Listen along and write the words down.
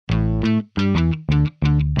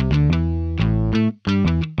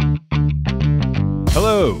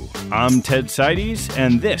I'm Ted Seides,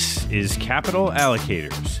 and this is Capital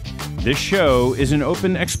Allocators. This show is an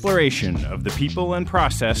open exploration of the people and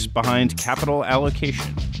process behind capital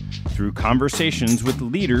allocation. Through conversations with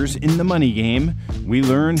leaders in the money game, we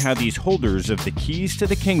learn how these holders of the keys to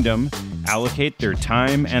the kingdom allocate their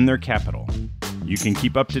time and their capital. You can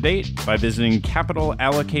keep up to date by visiting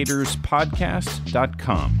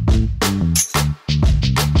capitalallocatorspodcast.com.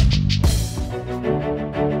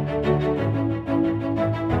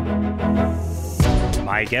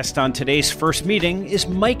 My guest on today's first meeting is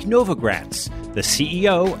Mike Novogratz, the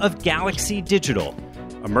CEO of Galaxy Digital,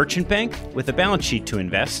 a merchant bank with a balance sheet to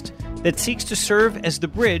invest that seeks to serve as the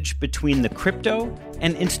bridge between the crypto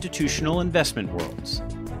and institutional investment worlds.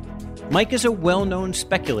 Mike is a well-known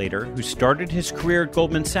speculator who started his career at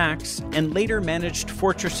Goldman Sachs and later managed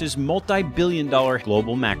Fortress's multi-billion-dollar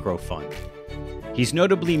global macro fund. He's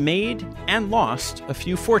notably made and lost a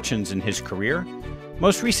few fortunes in his career,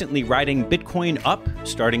 most recently riding Bitcoin up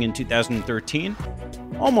starting in 2013,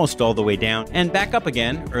 almost all the way down, and back up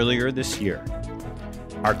again earlier this year.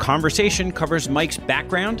 Our conversation covers Mike's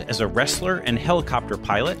background as a wrestler and helicopter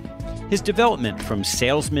pilot, his development from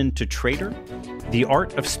salesman to trader, the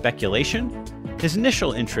art of speculation, his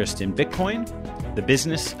initial interest in Bitcoin, the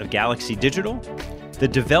business of Galaxy Digital, the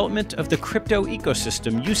development of the crypto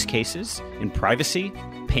ecosystem use cases in privacy,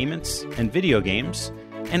 payments, and video games,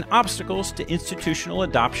 and obstacles to institutional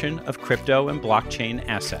adoption of crypto and blockchain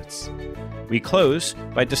assets. We close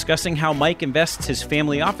by discussing how Mike invests his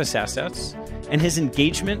family office assets and his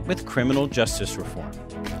engagement with criminal justice reform.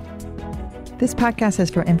 This podcast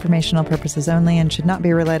is for informational purposes only and should not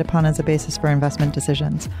be relied upon as a basis for investment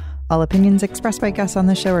decisions. All opinions expressed by guests on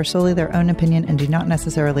this show are solely their own opinion and do not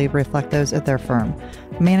necessarily reflect those of their firm.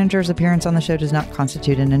 Manager's appearance on the show does not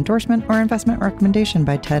constitute an endorsement or investment recommendation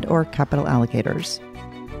by TED or Capital Allocators.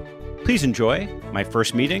 Please enjoy my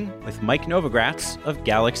first meeting with Mike Novogratz of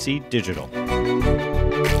Galaxy Digital.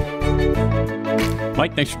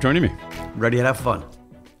 Mike, thanks for joining me. Ready to have fun.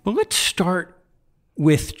 Well, let's start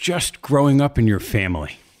with just growing up in your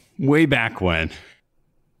family. Way back when.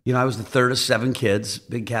 You know, I was the third of 7 kids,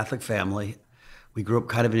 big Catholic family. We grew up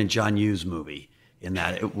kind of in a John Hughes movie in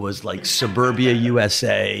that it was like suburbia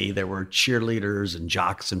USA. There were cheerleaders and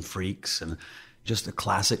jocks and freaks and just a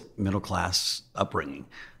classic middle-class upbringing.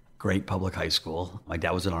 Great public high school. My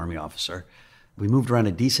dad was an Army officer. We moved around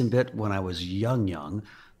a decent bit when I was young,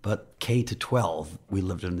 but K to 12, we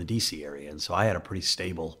lived in the DC area. And so I had a pretty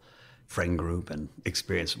stable friend group and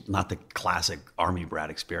experience, not the classic Army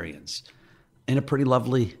brat experience, and a pretty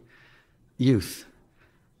lovely youth.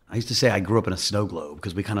 I used to say I grew up in a snow globe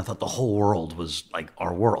because we kind of thought the whole world was like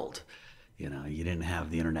our world. You know, you didn't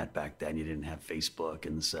have the internet back then. You didn't have Facebook.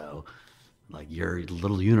 And so like your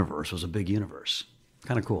little universe was a big universe.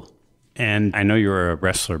 Kind of cool. And I know you were a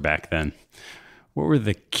wrestler back then. What were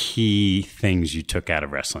the key things you took out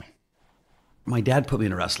of wrestling? My dad put me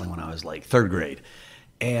into wrestling when I was like 3rd grade,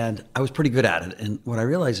 and I was pretty good at it. And what I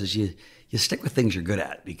realized is you stick with things you're good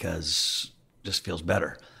at because it just feels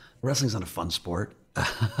better. Wrestling's not a fun sport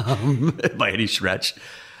by any stretch,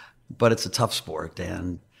 but it's a tough sport.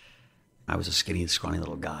 And I was a skinny, scrawny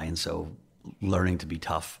little guy, and so learning to be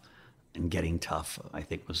tough and getting tough, I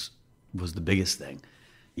think, was the biggest thing.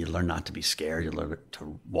 You learn not to be scared. You learn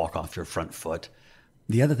to walk off your front foot.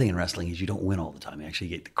 The other thing in wrestling is you don't win all the time. You actually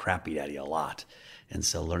get the crap beat out of you a lot. And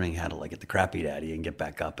so learning how to like get the crap beat out of you and get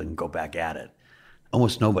back up and go back at it.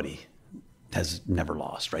 Almost nobody has never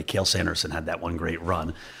lost, right? Cael Sanderson had that one great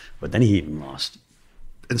run, but then he even lost.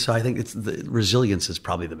 And so I think it's the resilience is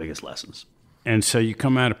probably the biggest lessons. And so you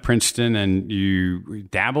come out of Princeton and you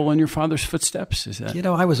dabble in your father's footsteps? Is that? You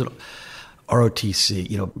know, I was ROTC,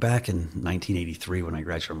 you know, back in 1983 when I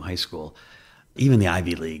graduated from high school, even the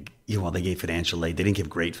Ivy League, you know, while they gave financial aid, they didn't give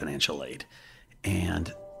great financial aid.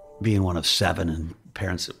 And being one of 7 and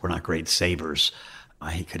parents that were not great savers,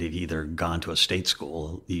 I could have either gone to a state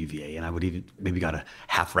school, the UVA, and I would even maybe got a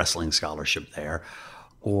half wrestling scholarship there,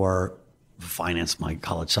 or finance my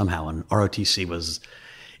college somehow. And ROTC was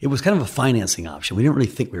kind of a financing option. We didn't really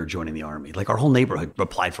think we were joining the Army. Like our whole neighborhood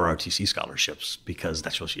applied for ROTC scholarships because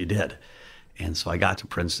that's what you did. And so I got to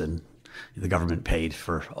Princeton. The government paid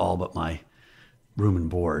for all but my room and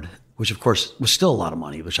board, which of course was still a lot of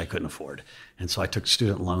money, which I couldn't afford. And so I took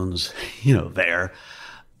student loans, you know, there,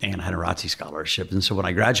 and I had a ROTC scholarship. And so when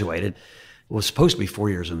I graduated, it was supposed to be 4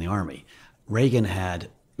 years in the Army. Reagan had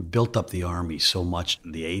built up the Army so much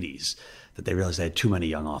in the 80s that they realized they had too many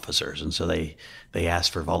young officers. And so they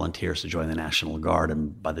asked for volunteers to join the National Guard.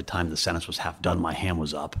 And by the time the sentence was half done, my hand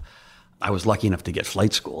was up. I was lucky enough to get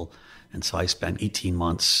flight school. And so I spent 18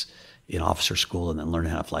 months in officer school and then learned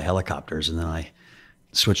how to fly helicopters. And then I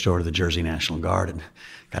switched over to the Jersey National Guard and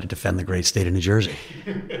got to defend the great state of New Jersey.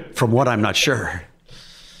 From what I'm not sure.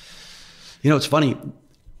 You know, it's funny.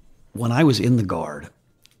 When I was in the Guard,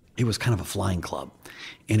 it was kind of a flying club.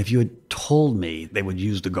 And if you had told me they would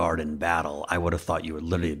use the Guard in battle, I would have thought you would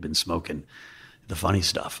literally have been smoking the funny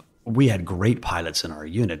stuff. We had great pilots in our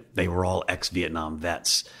unit. They were all ex-Vietnam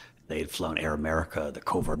vets. They had flown Air America, the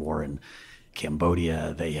Covert War in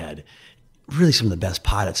Cambodia. They had really some of the best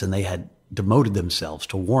pilots, and they had demoted themselves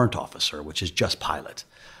to warrant officer, which is just pilot.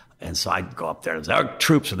 And so I'd go up there and say, "Our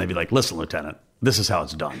troops," and they'd be like, "Listen, Lieutenant, this is how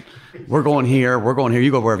it's done. We're going here,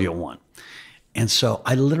 you go wherever you want." And so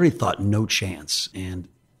I literally thought no chance. And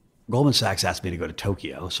Goldman Sachs asked me to go to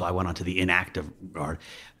Tokyo, so I went on to the inactive Guard.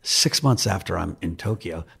 6 months after I'm in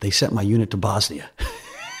Tokyo, they sent my unit to Bosnia.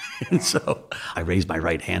 And so I raised my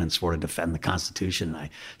right hand and swore to defend the Constitution. And I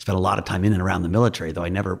spent a lot of time in and around the military, though I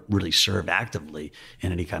never really served actively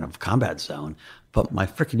in any kind of combat zone. But my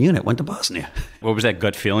freaking unit went to Bosnia. What was that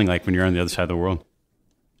gut feeling like when you're on the other side of the world?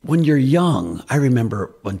 When you're young, I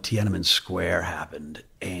remember when Tiananmen Square happened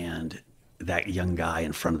and that young guy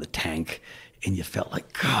in front of the tank, and you felt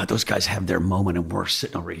like, God, those guys have their moment and we're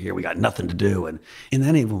sitting over here. We got nothing to do. And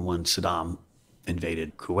then even when Saddam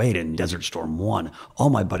invaded Kuwait in Desert Storm 1, all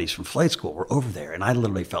my buddies from flight school were over there. And I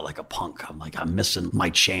literally felt like a punk. I'm like, I'm missing my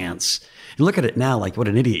chance. And look at it now, like what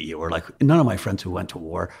an idiot you were. Like none of my friends who went to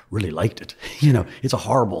war really liked it. You know, it's a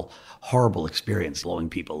horrible, horrible experience blowing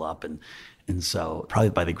people up. And so probably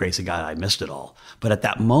by the grace of God, I missed it all. But at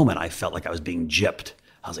that moment, I felt like I was being gypped.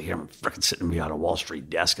 I was like, here, I'm freaking sitting behind a Wall Street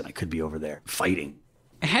desk and I could be over there fighting.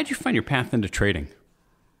 How'd you find your path into trading?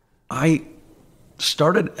 I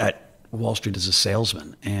started at Wall Street as a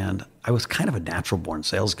salesman, and I was kind of a natural born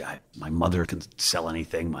sales guy. My mother could sell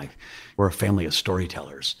anything. We're a family of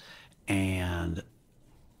storytellers, and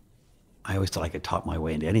I always thought I could talk my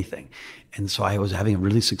way into anything. And so I was having a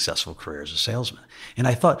really successful career as a salesman. And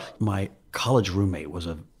I thought my college roommate was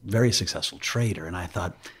a very successful trader, and I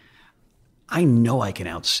thought, I know I can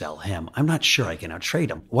outsell him. I'm not sure I can outtrade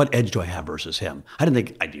him. What edge do I have versus him? I didn't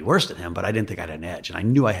think I'd be worse than him, but I didn't think I had an edge. And I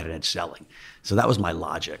knew I had an edge selling. So that was my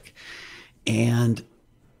logic. And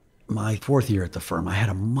my fourth year at the firm, I had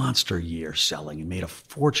a monster year selling and made a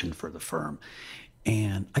fortune for the firm.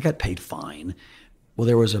 And I got paid fine. Well,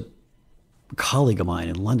 there was a colleague of mine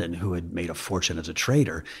in London who had made a fortune as a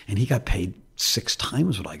trader, and he got paid 6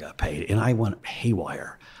 times what I got paid. And I went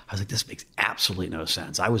haywire. I was like, this makes absolutely no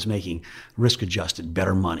sense. I was making risk-adjusted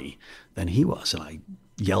better money than he was. And I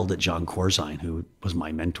yelled at John Corzine, who was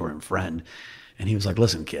my mentor and friend. And he was like,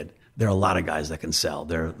 listen, kid, there are a lot of guys that can sell.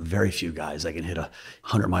 There are very few guys that can hit a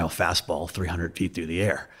 100-mile fastball 300 feet through the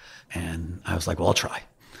air. And I was like, well, I'll try.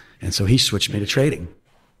 And so he switched me to trading.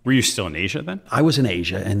 Were you still in Asia then? I was in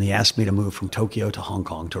Asia, and they asked me to move from Tokyo to Hong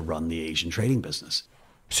Kong to run the Asian trading business.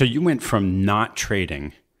 So you went from not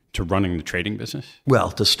trading to running the trading business?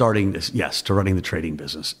 Well, to running the trading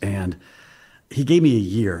business. And he gave me a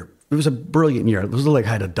year. It was a brilliant year. It was like I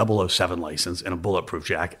had a 007 license and a bulletproof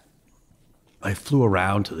jacket. I flew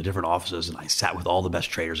around to the different offices and I sat with all the best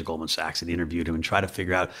traders at Goldman Sachs and interviewed them and tried to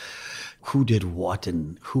figure out who did what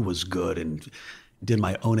and who was good, and did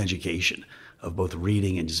my own education of both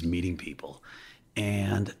reading and just meeting people.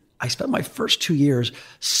 And I spent my first 2 years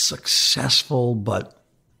successful, but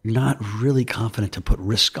not really confident to put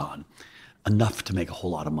risk on enough to make a whole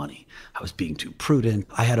lot of money. I was being too prudent.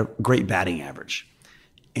 I had a great batting average.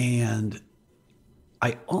 And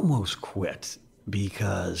I almost quit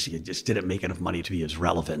because you just didn't make enough money to be as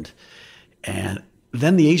relevant. And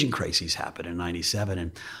then the Asian crises happened in 97.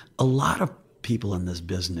 And a lot of people in this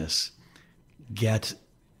business get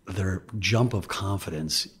their jump of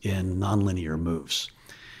confidence in nonlinear moves.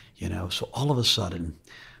 You know, so all of a sudden,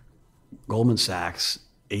 Goldman Sachs,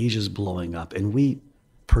 Asia's blowing up, and we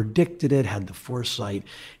predicted it, had the foresight,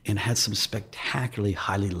 and had some spectacularly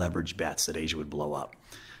highly leveraged bets that Asia would blow up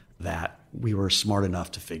that we were smart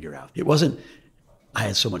enough to figure out. It wasn't, I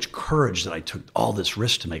had so much courage that I took all this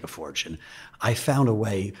risk to make a fortune. I found a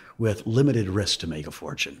way with limited risk to make a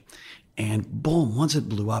fortune. And boom, once it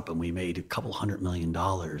blew up and we made a couple $100 million,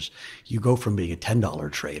 you go from being a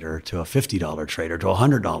 $10 trader to a $50 trader to a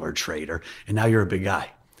 $100 trader, and now you're a big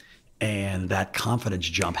guy. And that confidence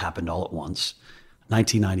jump happened all at once.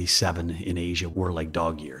 1997 in Asia were like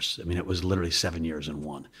dog years. I mean, it was literally 7 years in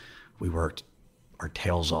one. We worked our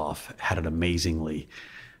tails off, had an amazingly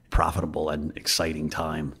profitable and exciting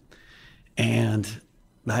time. And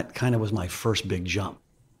that kind of was my first big jump.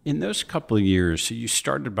 In those couple of years, so you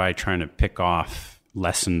started by trying to pick off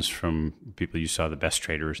lessons from people you saw the best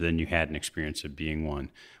traders, then you had an experience of being one.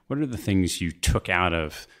 What are the things you took out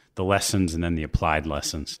of the lessons and then the applied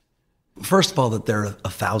lessons? First of all, that there are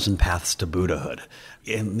 1,000 paths to Buddhahood,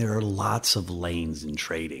 and there are lots of lanes in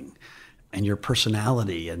trading. And your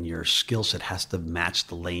personality and your skill set has to match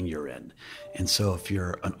the lane you're in. And so if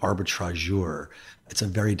you're an arbitrageur, it's a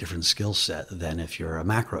very different skill set than if you're a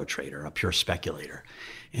macro trader, a pure speculator.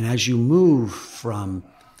 And as you move from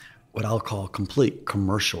what I'll call complete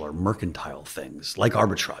commercial or mercantile things, like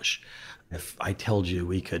arbitrage, if I told you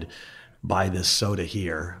we could buy this soda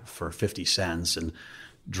here for 50 cents and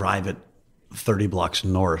drive it 30 blocks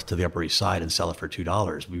north to the Upper East Side and sell it for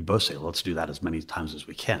 $2, we both say, well, let's do that as many times as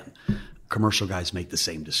we can. Commercial guys make the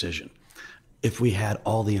same decision. If we had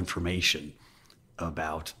all the information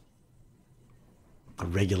about a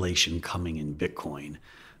regulation coming in Bitcoin,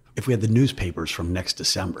 if we had the newspapers from next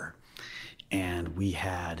December, and we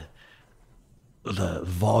had the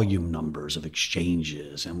volume numbers of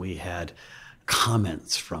exchanges, and we had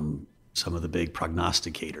comments from some of the big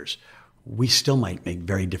prognosticators, we still might make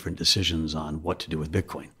very different decisions on what to do with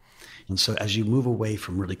Bitcoin. And so as you move away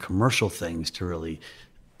from really commercial things to really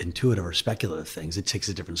intuitive or speculative things, it takes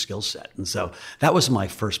a different skill set. And so that was my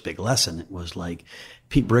first big lesson. It was like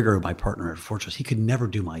Pete Brigger, my partner at Fortress, he could never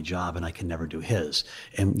do my job and I could never do his.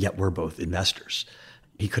 And yet we're both investors.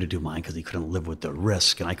 He couldn't do mine because he couldn't live with the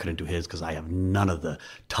risk, and I couldn't do his because I have none of the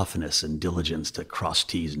toughness and diligence to cross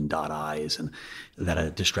T's and dot I's and that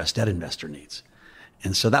a distressed debt investor needs.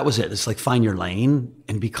 And so that was it. It's like find your lane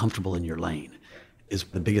and be comfortable in your lane is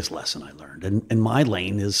the biggest lesson I learned. And my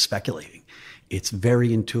lane is speculating. It's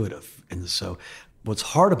very intuitive. And so what's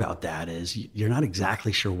hard about that is you're not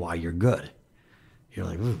exactly sure why you're good. You're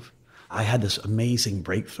like, ooh. I had this amazing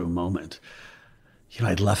breakthrough moment.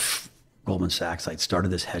 I'd left Goldman Sachs. I'd started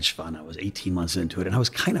this hedge fund. I was 18 months into it, and I was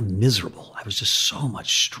kind of miserable. I was just so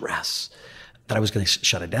much stress that I was going to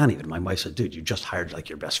shut it down even. My wife said, dude, you just hired like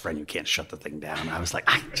your best friend. You can't shut the thing down. And I was like,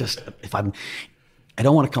 I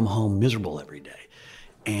don't want to come home miserable every day.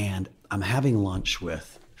 And I'm having lunch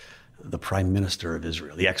with the Prime Minister of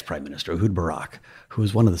Israel, the ex-Prime Minister, Ehud Barak, who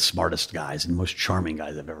is one of the smartest guys and most charming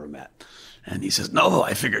guys I've ever met. And he says, no,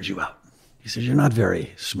 I figured you out. He says, you're not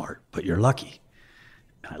very smart, but you're lucky.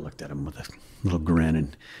 And I looked at him with a little grin,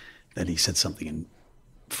 and then he said something in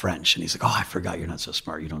French. And he's like, oh, I forgot you're not so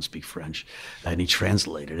smart. You don't speak French. And he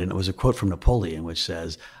translated. And it was a quote from Napoleon, which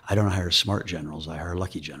says, I don't hire smart generals, I hire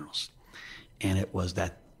lucky generals. And it was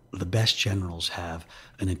that the best generals have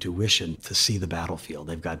an intuition to see the battlefield.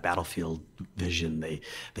 They've got battlefield vision.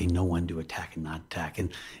 They know when to attack and not attack.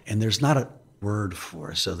 And there's not a word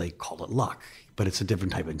for it, so they call it luck. But it's a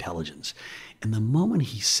different type of intelligence. And the moment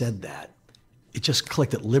he said that, it just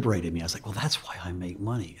clicked. It liberated me. I was like, well, that's why I make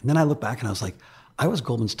money. And then I looked back and I was like, I was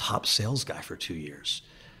Goldman's top sales guy for 2 years.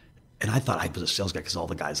 And I thought I was a sales guy because all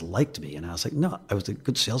the guys liked me. And I was like, no, I was a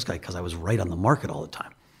good sales guy because I was right on the market all the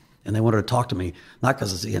time. And they wanted to talk to me, not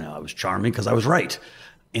because I was charming, because I was right.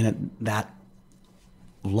 And that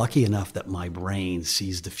lucky enough that my brain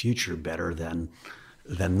sees the future better than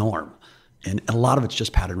norm. And a lot of it's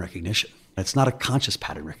just pattern recognition. It's not a conscious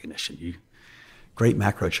pattern recognition. Great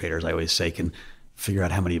macro traders, I always say, can figure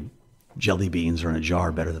out how many jelly beans are in a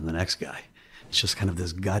jar better than the next guy. It's just kind of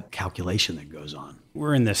this gut calculation that goes on.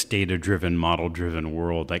 We're in this data-driven, model-driven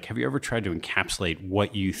world. Like, have you ever tried to encapsulate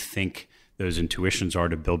what you think those intuitions are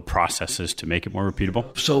to build processes to make it more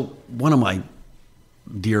repeatable? So one of my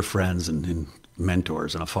dear friends and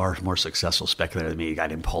mentors and a far more successful speculator than me, a guy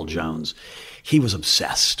named Paul Jones, he was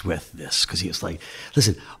obsessed with this because he was like,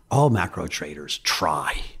 listen, all macro traders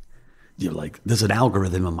try. You're like, there's an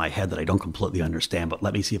algorithm in my head that I don't completely understand, but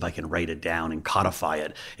let me see if I can write it down and codify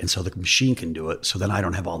it. And so the machine can do it. So then I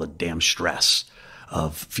don't have all the damn stress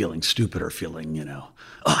of feeling stupid or feeling, oh,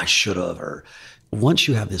 I should have. Or once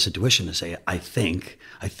you have this intuition to say, I think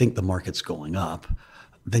the market's going up,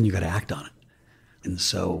 then you got to act on it. And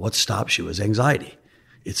so what stops you is anxiety.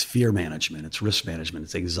 It's fear management. It's risk management.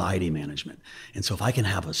 It's anxiety management. And so if I can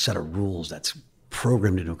have a set of rules that's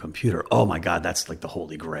programmed into a computer, oh my God, that's like the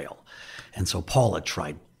holy grail. And so Paul had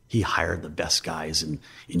tried, he hired the best guys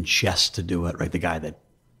in chess to do it, right? The guy that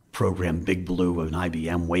programmed Big Blue and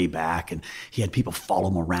IBM way back. And he had people follow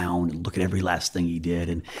him around and look at every last thing he did.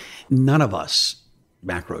 And none of us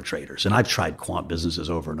macro traders, and I've tried quant businesses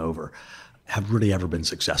over and over, have really ever been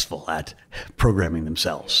successful at programming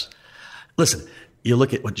themselves. Listen, you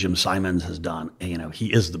look at what Jim Simons has done, and,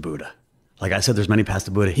 he is the Buddha. Like I said, there's many paths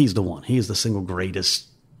to Buddha. He's the one. He is the single greatest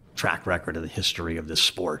track record in the history of this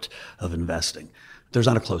sport of investing. There's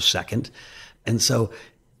not a close second. And so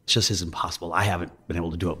it just is impossible. I haven't been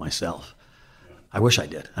able to do it myself. I wish I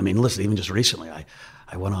did. I mean, listen, even just recently,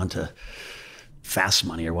 I went on to Fast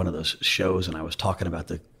Money or one of those shows, and I was talking about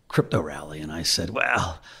the crypto rally. And I said,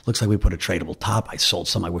 well, looks like we put a tradable top. I sold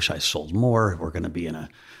some. I wish I sold more. We're going to be in a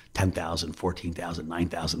 10,000, 14,000,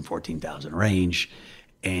 9,000, 14,000 range.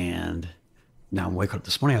 And now I'm waking up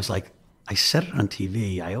this morning. I was like, I said it on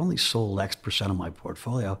TV. I only sold X% of my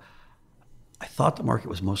portfolio. I thought the market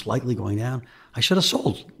was most likely going down. I should have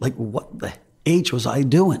sold. Like, what the H was I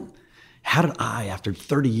doing? How did I, after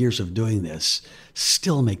 30 years of doing this,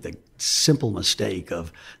 still make the simple mistake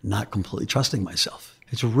of not completely trusting myself?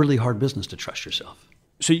 It's a really hard business to trust yourself.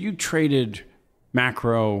 So you traded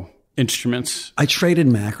macro instruments? I traded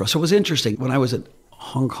macro. So it was interesting. When I was at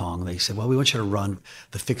Hong Kong, they said, well, we want you to run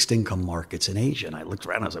the fixed income markets in Asia. And I looked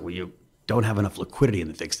around and I was like, well, you don't have enough liquidity in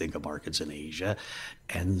the fixed income markets in Asia.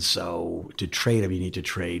 And so to trade them, you need to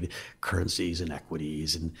trade currencies and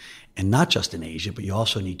equities, and not just in Asia, but you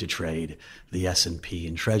also need to trade the S&P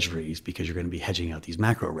and treasuries because you're going to be hedging out these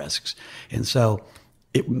macro risks. And so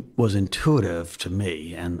it was intuitive to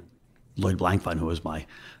me, and Lloyd Blankfein, who was my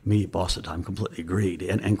immediate boss at the time, completely agreed,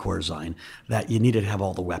 and Corzine, that you needed to have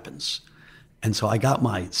all the weapons. And so I got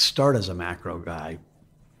my start as a macro guy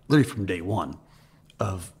literally from day one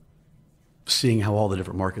of seeing how all the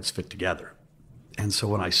different markets fit together. And so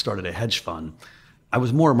when I started a hedge fund, I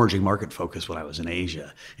was more emerging market focused when I was in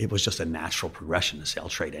Asia. It was just a natural progression to say, I'll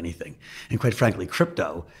trade anything. And quite frankly,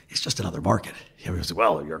 crypto is just another market. Everybody says,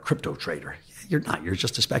 well, you're a crypto trader. You're not. You're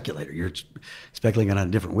just a speculator. You're speculating on a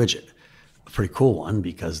different widget. A pretty cool one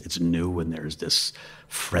because it's new and there's this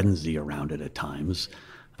frenzy around it at times,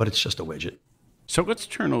 but it's just a widget. So let's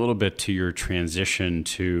turn a little bit to your transition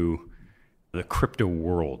to the crypto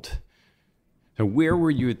world. So where were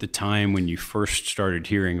you at the time when you first started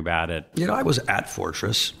hearing about it? I was at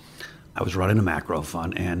Fortress. I was running a macro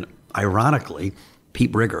fund. And ironically,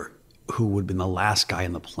 Pete Brigger, who would have been the last guy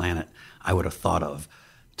on the planet I would have thought of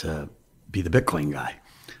to be the Bitcoin guy.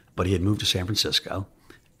 But he had moved to San Francisco.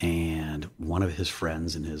 And one of his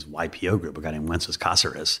friends in his YPO group, a guy named Wences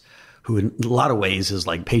Caceres, who in a lot of ways is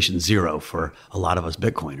like patient zero for a lot of us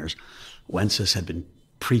Bitcoiners. Wences had been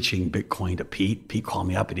preaching Bitcoin to Pete. Pete called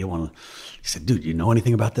me up and he said, dude, you know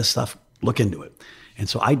anything about this stuff? Look into it. And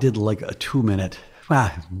so I did like a 2-minute,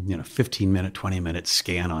 15-minute, 20-minute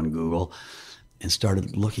scan on Google and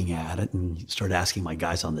started looking at it and started asking my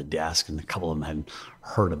guys on the desk, and a couple of them hadn't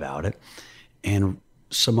heard about it, and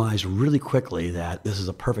surmised really quickly that this is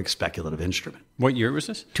a perfect speculative instrument. What year was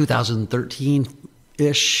this?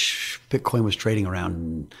 2013-ish. Bitcoin was trading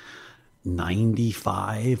around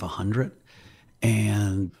 95, 100.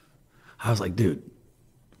 And I was like, dude,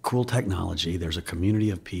 cool technology. There's a community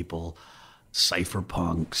of people,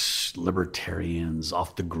 cypherpunks, libertarians,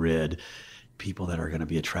 off the grid, people that are going to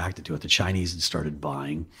be attracted to it. The Chinese had started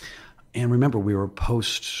buying. And remember, we were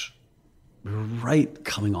right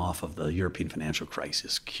coming off of the European financial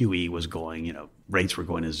crisis. QE was going, rates were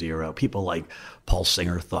going to zero. People like Paul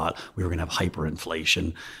Singer thought we were going to have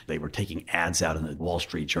hyperinflation. They were taking ads out in the Wall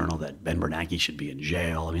Street Journal that Ben Bernanke should be in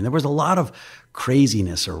jail. I mean, there was a lot of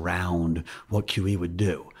craziness around what QE would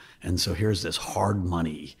do. And so here's this hard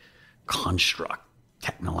money construct,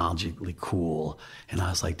 technologically cool. And I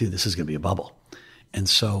was like, dude, this is going to be a bubble. And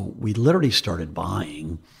so we literally started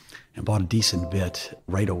buying and bought a decent bit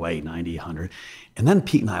right away, 90, 100. And then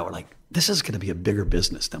Pete and I were like, this is going to be a bigger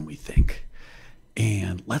business than we think.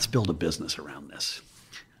 And let's build a business around this.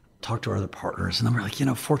 Talk to our other partners. And then we're like,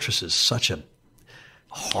 Fortress is such a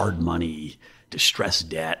hard money, distressed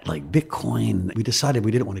debt, like Bitcoin. We decided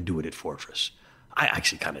we didn't want to do it at Fortress. I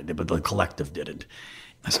actually kind of did, but the collective didn't.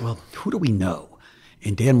 I said, well, who do we know?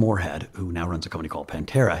 And Dan Moorhead, who now runs a company called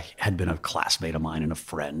Pantera, had been a classmate of mine and a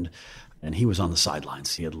friend. And he was on the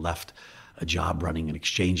sidelines. He had left a job running an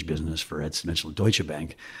exchange business for Ed Mitchell at Deutsche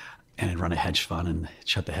Bank and had run a hedge fund and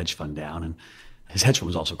shut the hedge fund down. And his hedge fund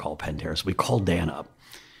was also called Pantera. So we called Dan up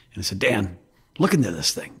and I said, Dan, look into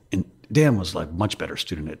this thing. And Dan was like a much better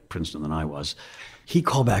student at Princeton than I was. He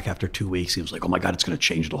called back after 2 weeks. He was like, oh my God, it's going to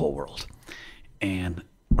change the whole world. And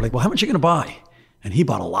we're like, well, how much are you going to buy? And he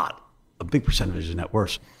bought a lot, a big percentage of his net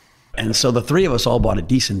worth. And so the three of us all bought a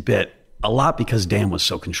decent bit. A lot because Dan was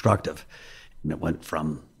so constructive. And it went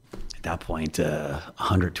from, at that point,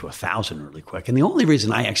 100 to 1,000 really quick. And the only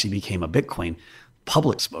reason I actually became a Bitcoin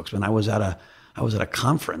public spokesman, I was at a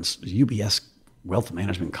conference, UBS Wealth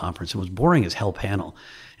Management Conference. It was boring as hell panel.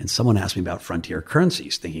 And someone asked me about frontier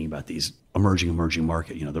currencies, thinking about these emerging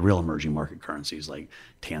market, the real emerging market currencies like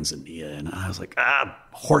Tanzania. And I was like,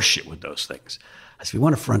 horseshit with those things. I said, if you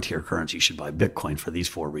want a frontier currency, you should buy Bitcoin for these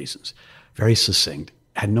 4 reasons. Very succinct.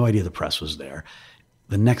 Had no idea the press was there.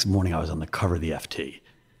 The next morning, I was on the cover of the FT.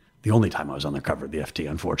 The only time I was on the cover of the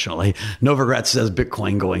FT, unfortunately. Novogratz says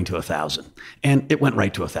Bitcoin going to 1,000. And it went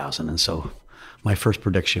right to 1,000. And so My first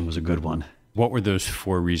prediction was a good one. What were those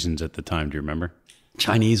 4 reasons at the time? Do you remember?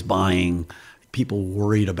 Chinese buying, people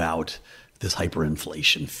worried about this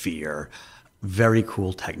hyperinflation fear, very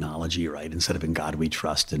cool technology, right? Instead of in God we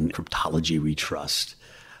trust, in cryptology we trust.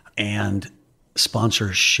 And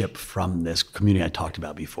sponsorship from this community I talked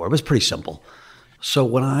about before. It was pretty simple. So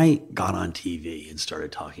when I got on TV and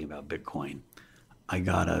started talking about Bitcoin, I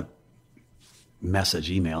got a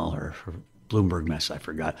email or Bloomberg message, I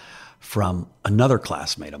forgot, from another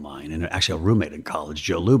classmate of mine and actually a roommate in college,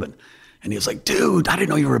 Joe Lubin. And he was like, dude, I didn't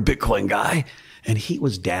know you were a Bitcoin guy. And he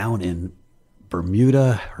was down in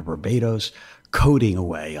Bermuda or Barbados coding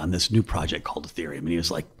away on this new project called Ethereum. And he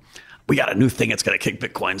was like, we got a new thing that's going to kick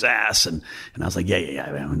Bitcoin's ass. And I was like, yeah,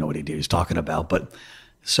 I don't know what he was talking about. But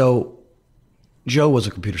so Joe was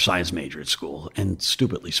a computer science major at school and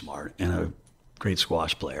stupidly smart and a great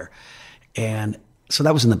squash player. And so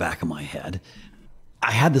that was in the back of my head.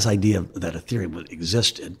 I had this idea that Ethereum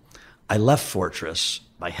existed. I left Fortress.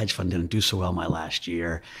 My hedge fund didn't do so well my last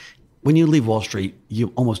year. When you leave Wall Street,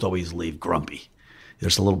 you almost always leave grumpy.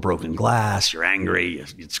 There's a little broken glass, you're angry,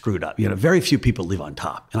 you screwed up. Very few people leave on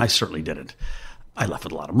top, and I certainly didn't. I left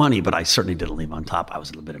with a lot of money, but I certainly didn't leave on top. I was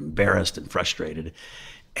a little bit embarrassed and frustrated.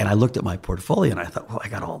 And I looked at my portfolio and I thought, well, I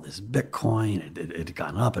got all this Bitcoin. It had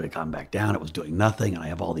gone up, it had gone back down. It was doing nothing. And I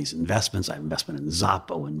have all these investments. I have investment in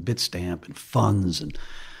Zoppo and Bitstamp and funds. And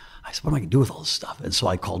I said, what am I going to do with all this stuff? And so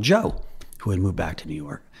I called Joe, who had moved back to New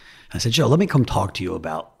York. And I said, Joe, let me come talk to you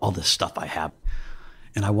about all this stuff I have.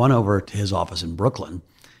 And I went over to his office in Brooklyn.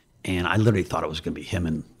 And I literally thought it was going to be him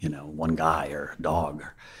and, one guy or a dog.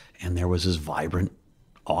 And there was this vibrant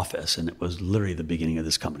office. And it was literally the beginning of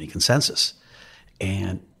this company, Consensus.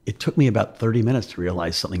 And it took me about 30 minutes to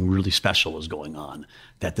realize something really special was going on,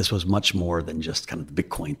 that this was much more than just kind of the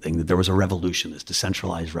Bitcoin thing, that there was a revolution, this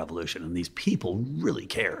decentralized revolution, and these people really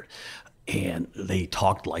cared. And they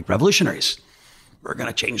talked like revolutionaries. We're going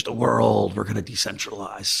to change the world. We're going to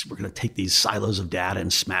decentralize. We're going to take these silos of data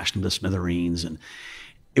and smash them to smithereens. And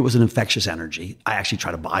it was an infectious energy. I actually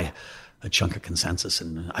tried to buy a chunk of Consensus,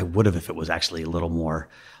 and I would have if it was actually a little more.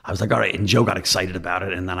 I was like, all right, and Joe got excited about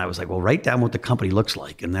it, and then I was like, well, write down what the company looks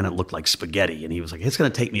like, and then it looked like spaghetti, and he was like, it's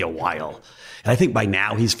going to take me a while. And I think by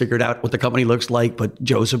now he's figured out what the company looks like, but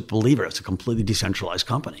Joe's a believer. It's a completely decentralized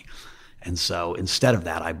company. And so instead of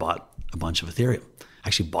that, I bought a bunch of Ethereum. I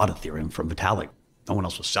actually bought Ethereum from Vitalik. No one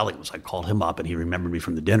else was selling it, so I called him up, and he remembered me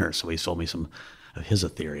from the dinner, so he sold me some of his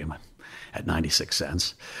Ethereum at 96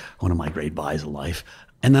 cents, one of my great buys of life.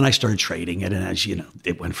 And then I started trading it, and as you know,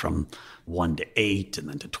 it went from 1 to 8 and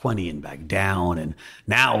then to 20 and back down. And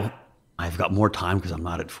now I've got more time because I'm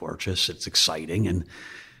not at Fortress. It's exciting. And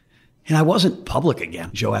I wasn't public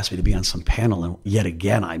again. Joe asked me to be on some panel, and yet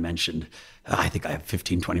again I mentioned, I think I have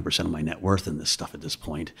 15, 20% of my net worth in this stuff at this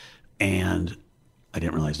point. And I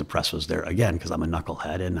didn't realize the press was there again because I'm a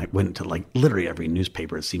knucklehead. And I went to like literally every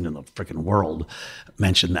newspaper it seemed in the freaking world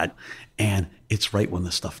mentioned that. And it's right when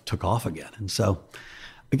the stuff took off again. And so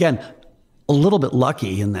again, a little bit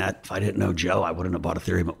lucky in that if I didn't know Joe, I wouldn't have bought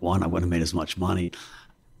Ethereum at 1. I wouldn't have made as much money.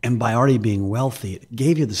 And by already being wealthy, it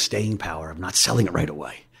gave you the staying power of not selling it right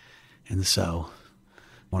away. And so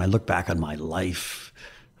when I look back on my life,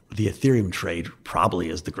 the Ethereum trade probably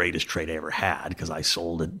is the greatest trade I ever had because I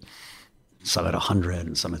sold it some at 100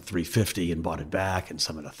 and some at 350 and bought it back and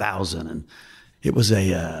some at 1,000. And it was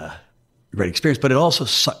a great experience, but it also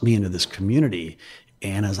sucked me into this community.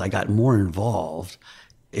 And as I got more involved,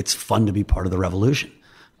 it's fun to be part of the revolution.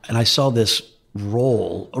 And I saw this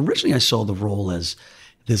role, originally I saw the role as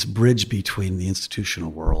this bridge between the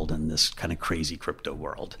institutional world and this kind of crazy crypto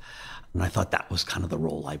world. And I thought that was kind of the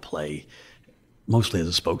role I play, mostly as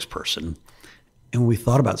a spokesperson. And when we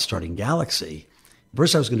thought about starting Galaxy,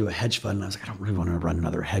 first I was going to do a hedge fund, and I was like, I don't really want to run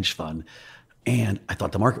another hedge fund. And I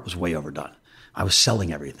thought the market was way overdone. I was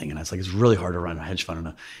selling everything, and I was like, it's really hard to run a hedge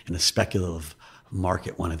fund in a speculative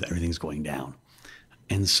market when everything's going down.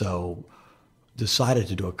 And so decided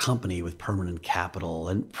to do a company with permanent capital,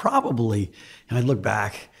 and probably, and I look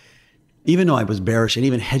back, even though I was bearish and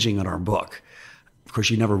even hedging on our book, of course,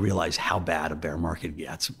 you never realize how bad a bear market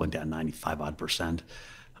gets. It went down 95% odd.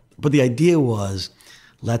 But the idea was,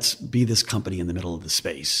 let's be this company in the middle of the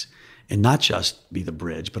space and not just be the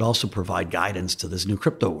bridge, but also provide guidance to this new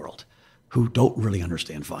crypto world who don't really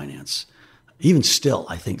understand finance. Even still,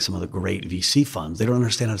 I think some of the great VC funds, they don't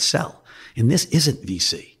understand how to sell. And this isn't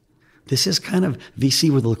VC. This is kind of VC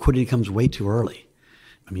where the liquidity comes way too early.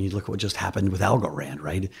 I mean, you look at what just happened with Algorand,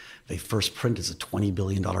 right? They first print as a $20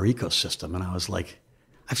 billion ecosystem. And I was like,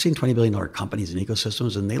 I've seen $20 billion companies and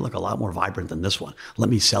ecosystems, and they look a lot more vibrant than this one. Let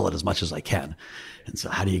me sell it as much as I can. And so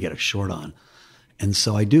how do you get a short on? And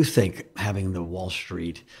so I do think having the Wall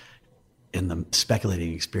Street and the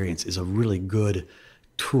speculating experience is a really good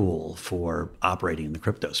tool for operating in the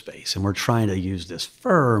crypto space. And we're trying to use this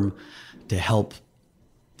firm to help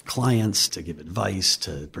clients, to give advice,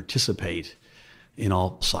 to participate in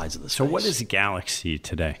all sides of the space. So what is Galaxy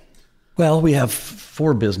today? Well, we have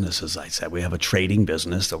 4 businesses, I said. We have a trading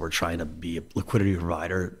business that we're trying to be a liquidity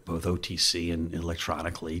provider, both OTC and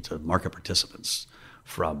electronically, to market participants,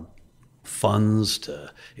 from funds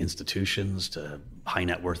to institutions to high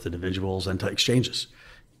net worth individuals and to exchanges.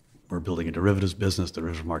 We're building a derivatives business. The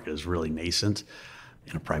derivatives market is really nascent,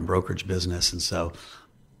 in a prime brokerage business. And so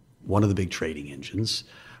one of the big trading engines.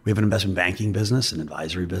 We have an investment banking business, an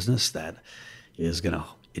advisory business that is going to,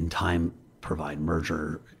 in time, provide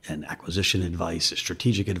merger and acquisition advice,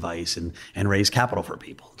 strategic advice, and raise capital for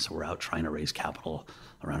people. So we're out trying to raise capital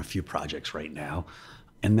around a few projects right now.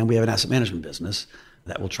 And then we have an asset management business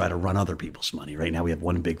that will try to run other people's money. Right now we have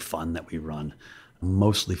one big fund that we run,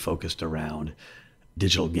 mostly focused around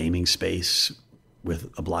digital gaming space with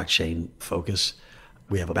a blockchain focus.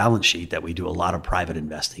 We have a balance sheet that we do a lot of private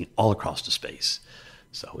investing all across the space.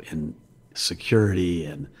 So in security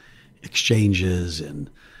and exchanges and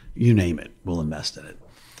you name it, we'll invest in it.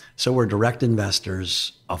 So we're direct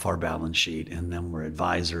investors off our balance sheet, and then we're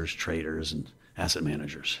advisors, traders, and asset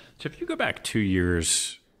managers. So if you go back 2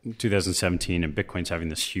 years, 2017, and Bitcoin's having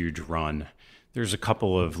this huge run, there's a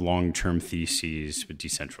couple of long-term theses with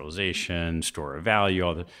decentralization, store of value,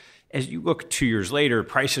 all the. As you look 2 years later,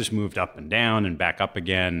 prices moved up and down and back up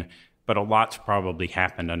again, but a lot's probably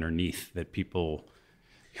happened underneath that people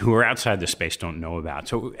who are outside the space don't know about.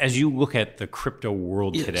 So as you look at the crypto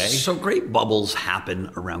world today. So great bubbles happen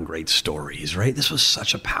around great stories, right? This was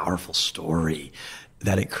such a powerful story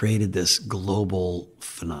that it created this global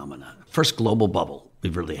phenomenon. First global bubble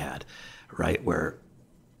we've really had, right? Where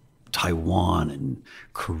Taiwan and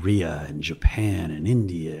Korea and Japan and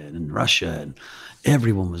India and Russia and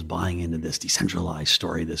everyone was buying into this decentralized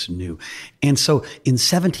story, this new. And so in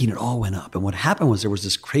 17, it all went up. And what happened was there was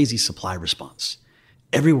this crazy supply response.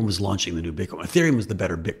 Everyone was launching the new Bitcoin. Ethereum was the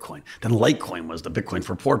better Bitcoin. Then Litecoin was the Bitcoin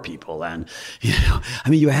for poor people. And,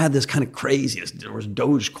 you had this kind of craziness. There was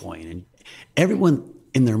Dogecoin. And everyone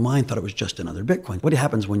in their mind thought it was just another Bitcoin. What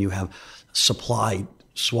happens when you have supply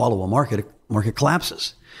swallow a market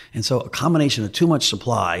collapses. And so a combination of too much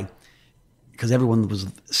supply, because everyone was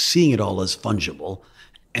seeing it all as fungible,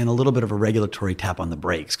 and a little bit of a regulatory tap on the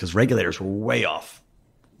brakes, because regulators were way off.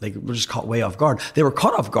 They were just caught way off guard. They were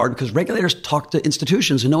caught off guard because regulators talked to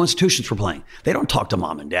institutions and no institutions were playing. They don't talk to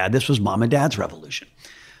mom and dad. This was mom and dad's revolution.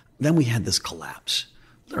 Then we had this collapse,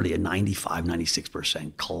 literally a 95,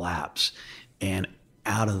 96% collapse. And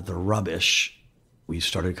out of the rubbish, we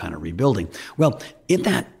started kind of rebuilding. Well, in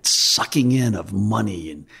that sucking in of money,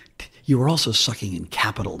 and you were also sucking in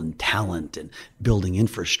capital and talent and building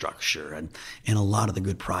infrastructure, and a lot of the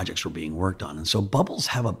good projects were being worked on. And so bubbles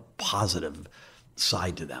have a positive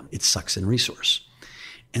side to them. It sucks in resource.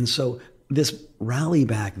 And so this rally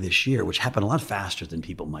back this year, which happened a lot faster than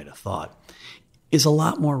people might have thought, is a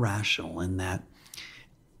lot more rational in that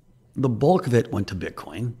the bulk of it went to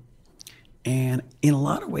Bitcoin. And in a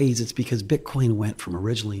lot of ways, it's because Bitcoin went from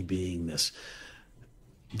originally being this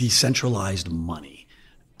decentralized money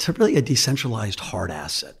to really a decentralized hard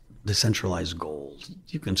asset, decentralized gold.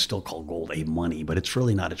 You can still call gold a money, but it's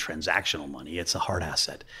really not a transactional money. It's a hard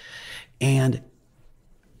asset. And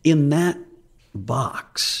in that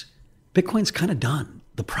box, Bitcoin's kind of done.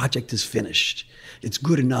 The project is finished. It's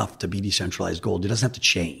good enough to be decentralized gold. It doesn't have to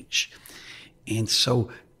change. And so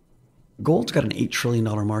gold's got an $8 trillion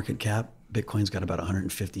market cap. Bitcoin's got about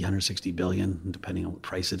 150, 160 billion, depending on what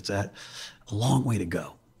price it's at. A long way to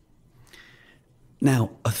go.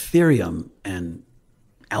 Now, Ethereum and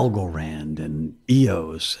Algorand and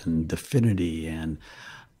EOS and Definity and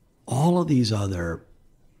all of these other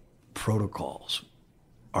protocols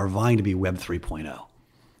are vying to be Web 3.0.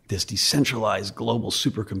 This decentralized global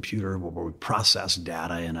supercomputer where we process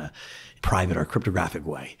data in a private or cryptographic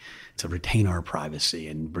way to retain our privacy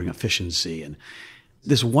and bring efficiency and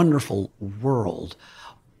this wonderful world.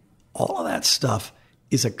 All of that stuff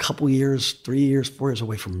is a couple years, 3 years, 4 years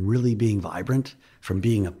away from really being vibrant, from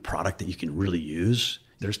being a product that you can really use.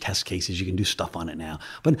 There's test cases, you can do stuff on it now,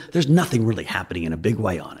 but there's nothing really happening in a big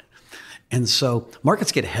way on it. And so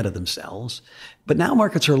markets get ahead of themselves, but now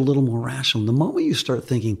markets are a little more rational. The moment you start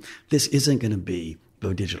thinking this isn't going to be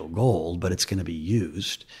the digital gold, but it's going to be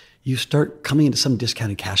used, you start coming into some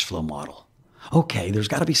discounted cash flow model. Okay, there's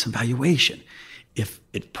got to be some valuation. If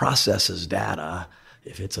it processes data,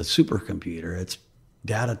 if it's a supercomputer, it's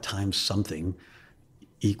data times something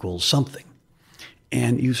equals something.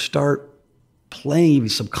 And you start playing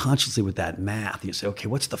subconsciously with that math. You say, okay,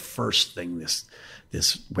 what's the first thing this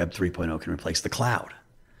Web 3.0 can replace? The cloud.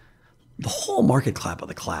 The whole market cap of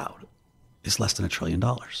the cloud is less than $1 trillion.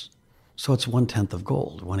 So it's 1/10 of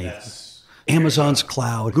gold, 1/8. Amazon's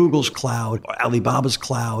cloud, Google's cloud, Alibaba's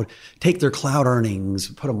cloud, take their cloud earnings,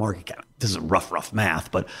 put a market cap. This is rough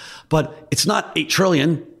math, but it's not $8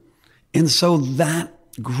 trillion. And so that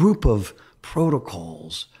group of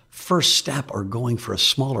protocols, first step, are going for a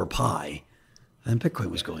smaller pie than Bitcoin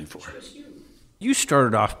was going for. You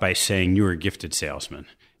started off by saying you were a gifted salesman,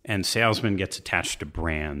 and salesman gets attached to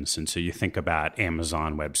brands. And so you think about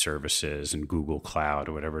Amazon Web Services and Google Cloud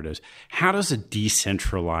or whatever it is. How does a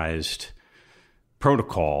decentralized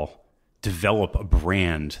protocol develop a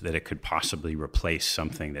brand that it could possibly replace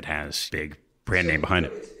something that has big brand name behind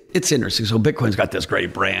it? It's interesting. So Bitcoin's got this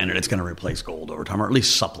great brand, and it's going to replace gold over time, or at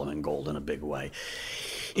least supplement gold in a big way.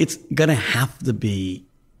 It's going to have to be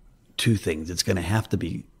two things. It's going to have to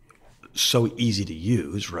be so easy to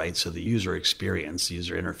use, right? So the user experience, the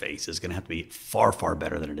user interface is going to have to be far, far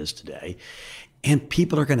better than it is today. And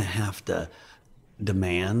people are going to have to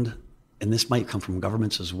demand, and this might come from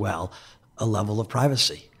governments as well, a level of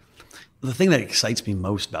privacy. The thing that excites me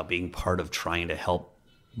most about being part of trying to help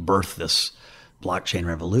birth this blockchain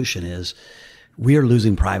revolution is we are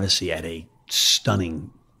losing privacy at a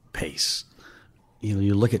stunning pace.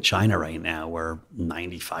 You look at China right now, where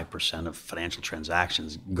 95% of financial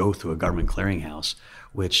transactions go through a government clearinghouse,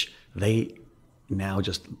 which they now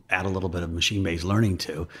just add a little bit of machine-based learning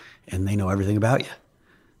to, and they know everything about you.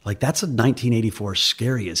 Like, that's a 1984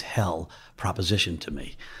 scary as hell proposition to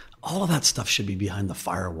me. All of that stuff should be behind the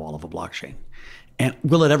firewall of a blockchain. And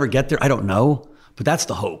will it ever get there? I don't know, but that's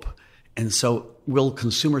the hope. And so will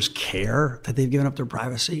consumers care that they've given up their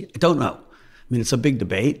privacy? I don't know. I mean, it's a big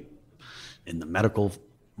debate in the medical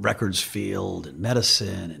records field and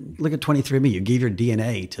medicine. And look at 23andMe. You gave your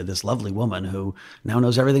DNA to this lovely woman who now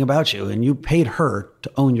knows everything about you, and you paid her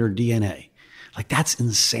to own your DNA. Like, that's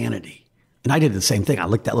insanity. And I did the same thing. I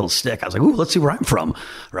licked that little stick. I was like, ooh, let's see where I'm from,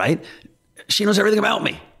 right? She knows everything about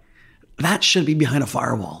me. That should be behind a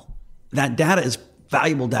firewall. That data is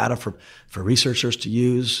valuable data for researchers to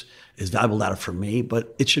use, is valuable data for me,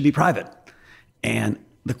 but it should be private. And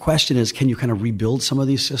the question is, can you kind of rebuild some of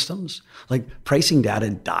these systems? Like, pricing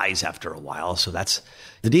data dies after a while. So that's,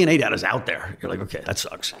 the DNA data is out there. You're like, okay, that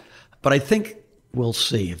sucks. But I think we'll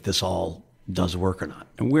see if this all does work or not.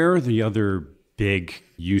 And where are the other big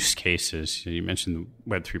use cases? You mentioned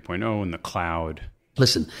Web 3.0 and the cloud.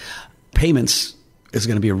 Listen, payments is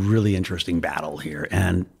going to be a really interesting battle here.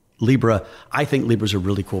 And Libra, I think Libra's a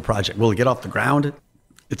really cool project. Will it get off the ground?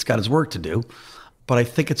 It's got its work to do. But I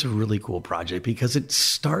think it's a really cool project because it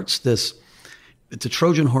starts this, it's a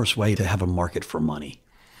Trojan horse way to have a market for money.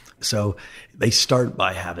 So they start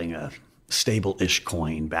by having a stable-ish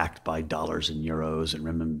coin backed by dollars and euros and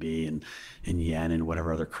renminbi and yen and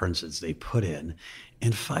whatever other currencies they put in.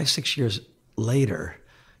 And 5-6 years later,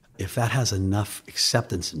 if that has enough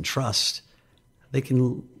acceptance and trust, they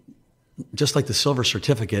can, just like the silver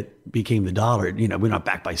certificate became the dollar, we're not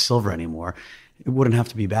backed by silver anymore. It wouldn't have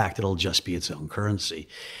to be backed. It'll just be its own currency.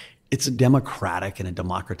 It's a democratic and a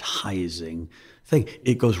democratizing thing.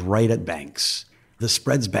 It goes right at banks. The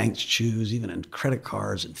spreads banks choose, even in credit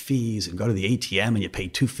cards and fees, and go to the ATM and you pay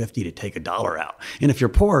 $2.50 to take $1 out. And if you're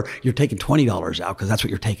poor, you're taking $20 out because that's what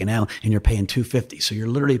you're taking out, and you're paying $2.50. So you're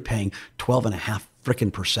literally paying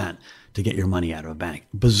 12.5% to get your money out of a bank.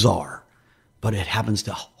 Bizarre. But it happens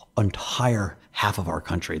to an entire half of our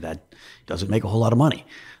country that doesn't make a whole lot of money.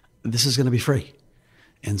 This is going to be free.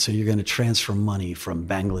 And so you're going to transfer money from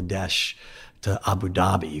Bangladesh to Abu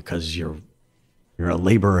Dhabi because you're a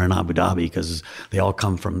laborer in Abu Dhabi because they all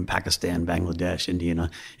come from Pakistan, Bangladesh,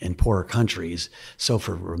 India, and poorer countries. So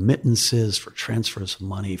for remittances, for transfers of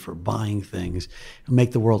money, for buying things, it'll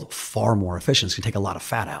make the world far more efficient. It's going to take a lot of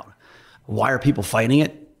fat out. Why are people fighting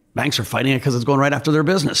it? Banks are fighting it because it's going right after their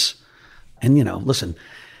business. And, listen,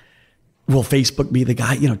 will Facebook be the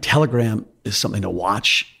guy? Telegram is something to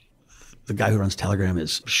watch. The guy who runs Telegram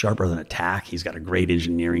is sharper than a tack. He's got a great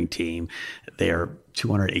engineering team. They are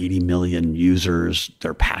 280 million users.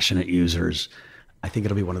 They're passionate users. I think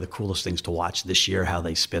it'll be one of the coolest things to watch this year, how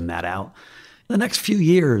they spin that out. In the next few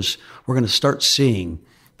years, we're going to start seeing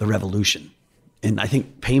the revolution. And I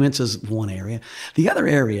think payments is one area. The other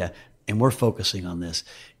area, and we're focusing on this,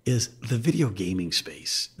 is the video gaming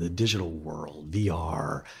space, the digital world,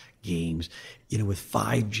 VR, games. With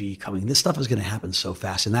 5G coming, this stuff is going to happen so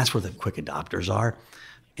fast, and that's where the quick adopters are.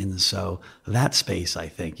 And so that space, I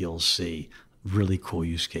think you'll see really cool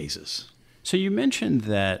use cases. So you mentioned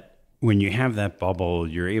that when you have that bubble,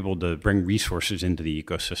 you're able to bring resources into the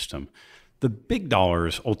ecosystem. The big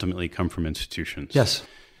dollars ultimately come from institutions. Yes.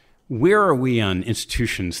 Where are we on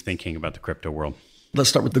institutions thinking about the crypto world? Let's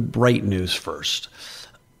start with the bright news first.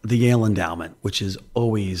 The Yale Endowment, which is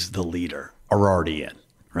always the leader, are already in,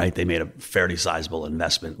 right? They made a fairly sizable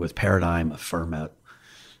investment with Paradigm, a firm out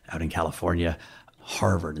in California.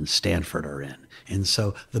 Harvard and Stanford are in. And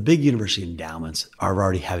so the big university endowments are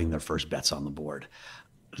already having their first bets on the board.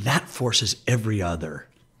 That forces every other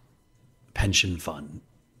pension fund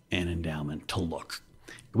and endowment to look.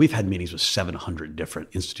 We've had meetings with 700 different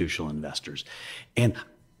institutional investors. And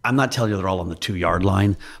I'm not telling you they're all on the 2-yard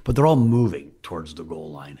line, but they're all moving towards the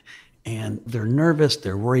goal line. And they're nervous,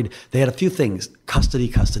 they're worried. They had a few things,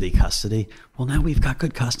 custody. Well, now we've got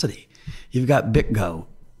good custody. You've got BitGo,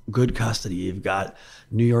 good custody. You've got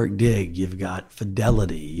New York Dig. You've got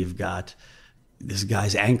Fidelity. You've got this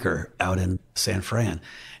guy's Anchor out in San Fran.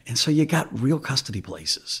 And so you got real custody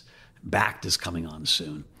places. Bakkt is coming on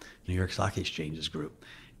soon, New York Stock Exchanges group.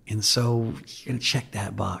 And so you're going to check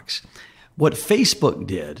that box. What Facebook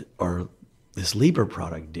did, or this Libra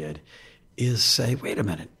product did, is say, wait a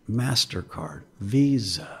minute, MasterCard,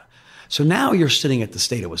 Visa. So now you're sitting at the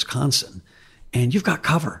state of Wisconsin and you've got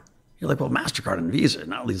cover. You're like, well, MasterCard and Visa,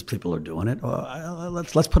 now these people are doing it. Well,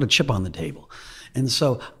 let's put a chip on the table. And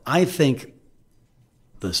so I think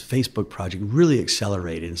this Facebook project really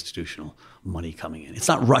accelerated institutional money coming in. It's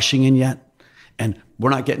not rushing in yet, and we're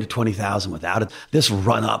not getting to 20,000 without it. This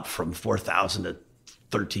run up from 4,000 to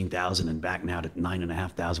 13,000 and back now to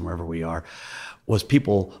 9,500, wherever we are, was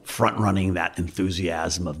people front running that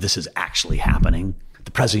enthusiasm of this is actually happening.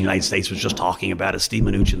 The President of the United States was just talking about it. Steve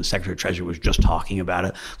Mnuchin, the Secretary of Treasury, was just talking about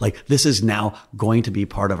it. Like, this is now going to be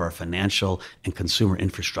part of our financial and consumer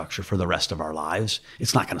infrastructure for the rest of our lives.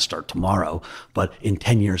 It's not going to start tomorrow, but in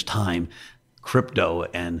 10 years' time, crypto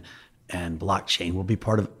and blockchain will be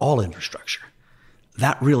part of all infrastructure.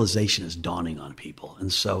 That realization is dawning on people.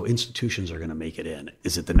 And so institutions are going to make it in.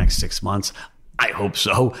 Is it the next 6 months? I hope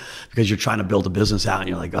so, because you're trying to build a business out and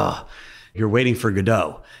you're like, you're waiting for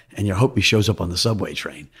Godot and you hope he shows up on the subway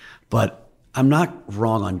train. But I'm not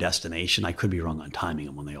wrong on destination. I could be wrong on timing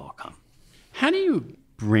and when they all come. How do you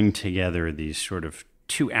bring together these sort of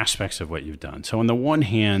two aspects of what you've done? So on the one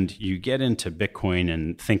hand, you get into Bitcoin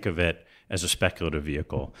and think of it as a speculative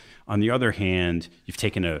vehicle. On the other hand, you've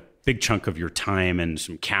taken a big chunk of your time and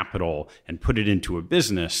some capital and put it into a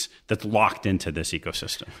business that's locked into this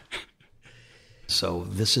ecosystem. So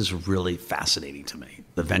this is really fascinating to me.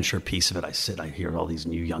 The venture piece of it, I hear all these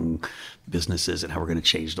new young businesses and how we're going to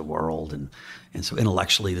change the world. And so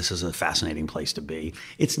intellectually, this is a fascinating place to be.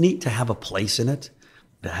 It's neat to have a place in it,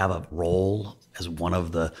 to have a role as one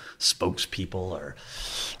of the spokespeople or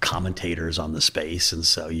commentators on the space. And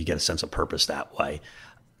so you get a sense of purpose that way.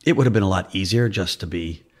 It would have been a lot easier just to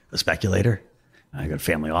be a speculator. I got a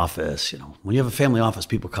family office. When you have a family office,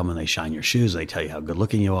 people come and they shine your shoes. They tell you how good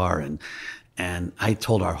looking you are. And I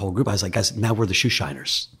told our whole group, I was like, guys, now we're the shoe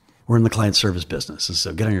shiners. We're in the client service business. And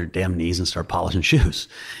so get on your damn knees and start polishing shoes.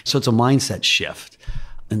 So it's a mindset shift.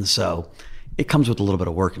 And so it comes with a little bit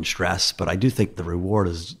of work and stress, but I do think the reward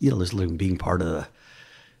is, is being part of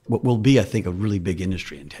what will be, I think, a really big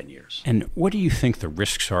industry in 10 years. And what do you think the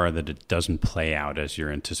risks are that it doesn't play out as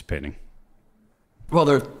you're anticipating? Well,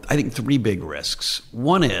 there are, I think, 3 big risks.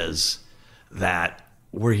 One is that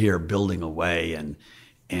we're here building away, and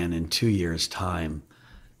in 2 years' time,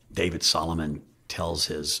 David Solomon tells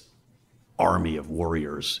his army of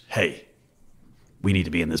warriors, hey, we need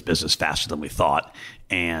to be in this business faster than we thought.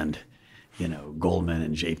 And, Goldman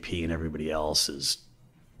and JP and everybody else is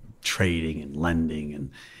trading and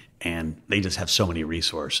lending, and they just have so many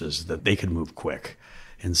resources that they can move quick.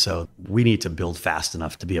 And so we need to build fast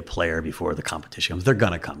enough to be a player before the competition comes. They're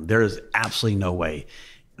going to come. There is absolutely no way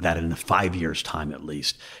that in 5 years' time, at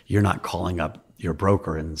least, you're not calling up your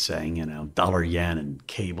broker and saying, dollar, yen, and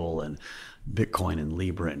cable, and Bitcoin, and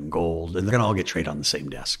Libra, and gold, and they're going to all get traded on the same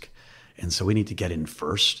desk. And so we need to get in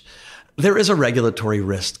first. There is a regulatory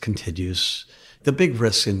risk continues. The big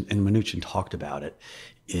risk, and Mnuchin talked about it,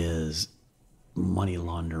 is money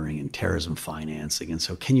laundering and terrorism financing. And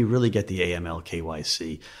so can you really get the AML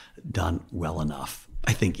KYC done well enough?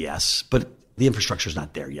 I think yes, but the infrastructure is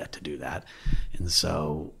not there yet to do that. And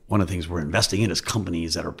so one of the things we're investing in is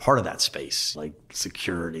companies that are part of that space, like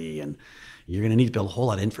security, and you're going to need to build a whole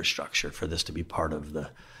lot of infrastructure for this to be part of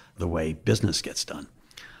the way business gets done.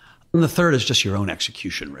 And the third is just your own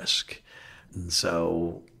execution risk. And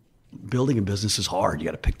so building a business is hard. You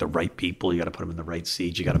got to pick the right people. You got to put them in the right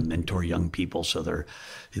seats. You got to mentor young people so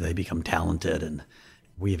they become talented. And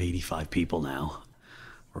we have 85 people now.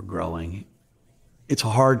 We're growing. it's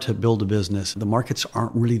hard to build a business. The markets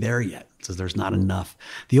aren't really there yet, so there's not enough.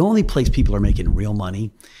 The only place people are making real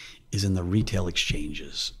money is in the retail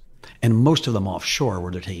exchanges. And most of them offshore,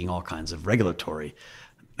 where they're taking all kinds of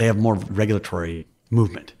they have more regulatory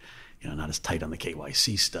movement, not as tight on the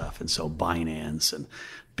KYC stuff. And so Binance and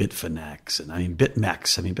Bitfinex and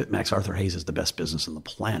BitMEX, Arthur Hayes is the best business on the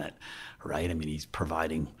planet, right? I mean, he's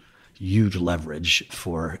providing huge leverage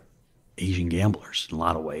for Asian gamblers in a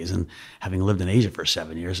lot of ways. And having lived in Asia for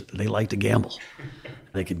 7 years, they like to gamble.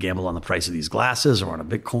 They could gamble on the price of these glasses or on a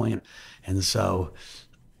Bitcoin. And so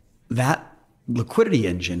that liquidity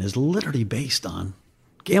engine is literally based on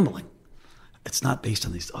gambling. It's not based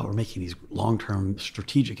on we're making these long-term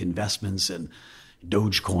strategic investments in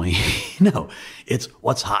Dogecoin. No, it's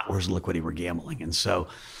what's hot, where's the liquidity, we're gambling. And so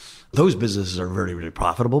those businesses are very, really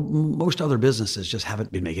profitable. Most other businesses just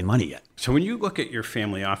haven't been making money yet. So when you look at your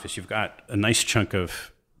family office, you've got a nice chunk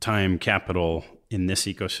of time, capital in this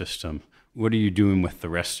ecosystem. What are you doing with the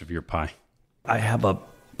rest of your pie? I have a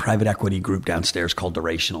private equity group downstairs called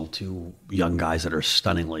Durational, 2 young guys that are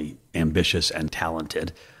stunningly ambitious and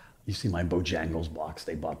talented. You see my Bojangles box.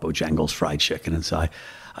 They bought Bojangles fried chicken. And so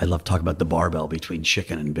I love talking about the barbell between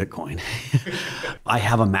chicken and Bitcoin. I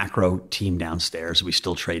have a macro team downstairs. We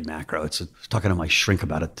still trade macro. I was talking to my shrink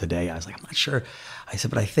about it today. I was like, I'm not sure. I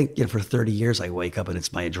said, but I think for 30 years I wake up and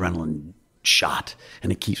it's my adrenaline shot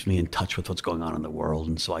and it keeps me in touch with what's going on in the world.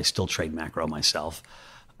 And so I still trade macro myself.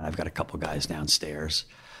 I've got a couple guys downstairs.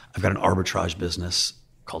 I've got an arbitrage business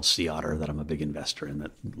called Sea Otter that I'm a big investor in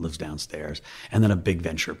that lives downstairs, and then a big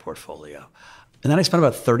venture portfolio. And then I spend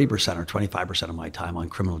about 30% or 25% of my time on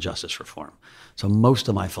criminal justice reform. So most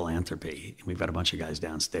of my philanthropy, and we've got a bunch of guys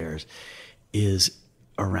downstairs, is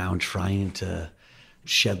around trying to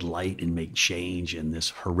shed light and make change in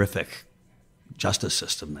this horrific justice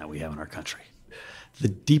system that we have in our country. The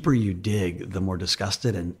deeper you dig, the more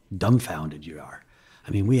disgusted and dumbfounded you are.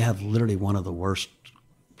 I mean, we have literally one of the worst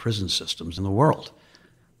prison systems in the world.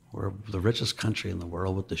 We're the richest country in the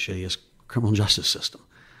world with the shittiest criminal justice system.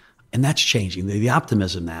 And that's changing. The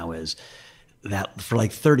optimism now is that for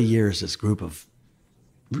like 30 years, this group of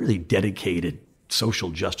really dedicated social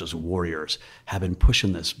justice warriors have been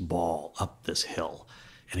pushing this ball up this hill,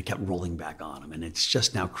 and it kept rolling back on them. And it's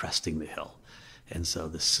just now cresting the hill. And so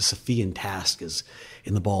the Sisyphean task is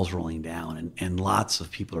in the ball's rolling down, and lots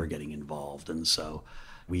of people are getting involved. And so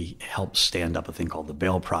we helped stand up a thing called the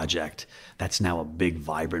Bail Project. That's now a big,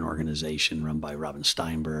 vibrant organization run by Robin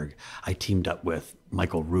Steinberg. I teamed up with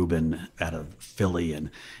Michael Rubin out of Philly and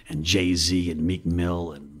Jay-Z and Meek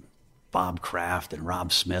Mill and Bob Kraft and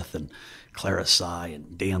Rob Smith and Clara Sy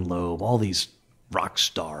and Dan Loeb, all these rock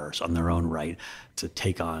stars on their own right, to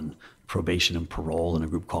take on probation and parole in a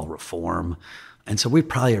group called Reform. And so we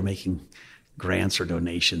probably are making grants or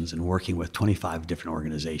donations and working with 25 different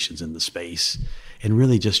organizations in the space and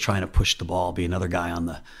really just trying to push the ball, be another guy on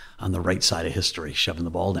the right side of history, shoving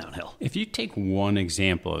the ball downhill. If you take one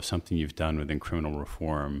example of something you've done within criminal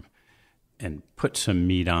reform and put some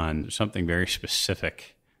meat on something very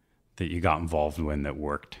specific that you got involved in that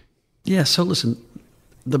worked. Yeah, so listen,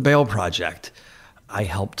 the Bail Project, I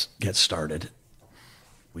helped get started.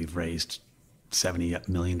 We've raised $70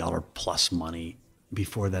 million plus money.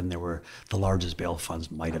 Before then, the largest bail funds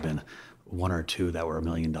might have been one or two that were $1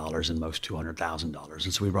 million and most $200,000.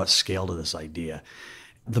 And so we brought scale to this idea.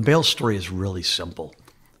 The bail story is really simple.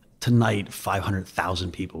 Tonight,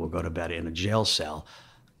 500,000 people will go to bed in a jail cell,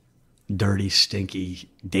 dirty, stinky,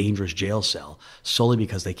 dangerous jail cell, solely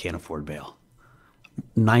because they can't afford bail.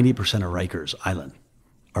 90% of Rikers Island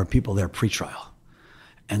are people there pretrial.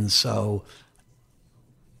 And so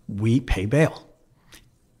we pay bail.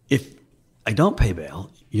 If I don't pay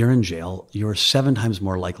bail, you're in jail, you're 7 times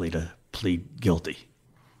more likely to plead guilty.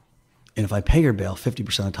 And if I pay your bail,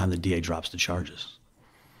 50% of the time the DA drops the charges.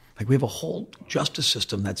 Like, we have a whole justice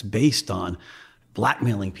system that's based on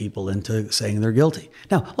blackmailing people into saying they're guilty.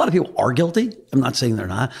 Now, a lot of people are guilty. I'm not saying they're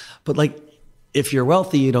not, but like, if you're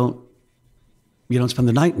wealthy, you don't spend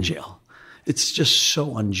the night in jail. It's just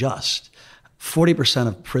so unjust. 40%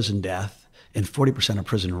 of prison death and 40% of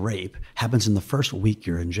prison rape happens in the first week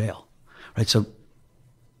you're in jail. Right, so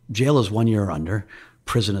jail is 1 year under,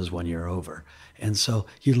 prison is 1 year over. And so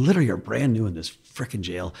you literally are brand new in this frickin'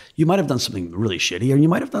 jail. You might have done something really shitty, or you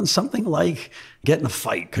might have done something like get in a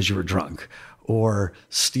fight because you were drunk, or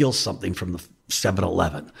steal something from the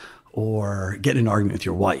 7-Eleven, or get in an argument with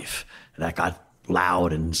your wife that got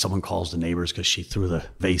loud and someone calls the neighbors because she threw the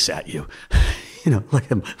vase at you. Like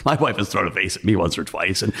my wife has thrown a vase at me once or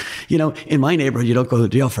twice. And, in my neighborhood, you don't go to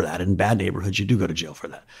jail for that. In bad neighborhoods, you do go to jail for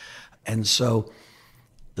that. And so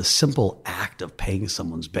the simple act of paying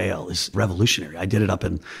someone's bail is revolutionary. I did it up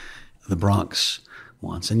in the Bronx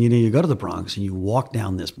once. And you go to the Bronx and you walk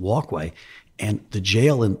down this walkway, and the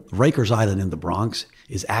jail in Rikers Island in the Bronx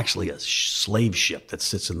is actually a slave ship that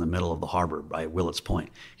sits in the middle of the harbor by Willets Point.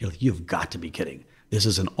 You're like, you've got to be kidding. This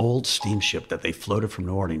is an old steamship that they floated from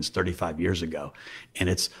New Orleans 35 years ago, and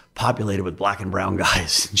it's populated with black and brown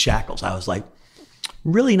guys in shackles. I was like,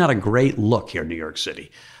 really not a great look here in New York City.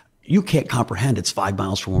 You can't comprehend, it's 5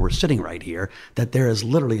 miles from where we're sitting right here, that there is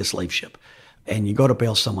literally a slave ship. And you go to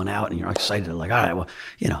bail someone out and you're excited, like, all right, well,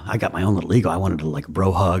 I got my own little ego. I wanted to like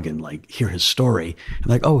bro hug and like hear his story. I'm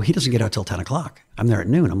like, oh, he doesn't get out till 10 o'clock. I'm there at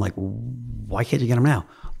noon. I'm like, why can't you get him now?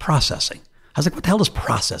 Processing. I was like, what the hell does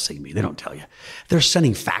processing mean? They don't tell you. They're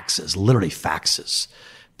sending faxes, literally faxes,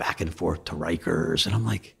 back and forth to Rikers. And I'm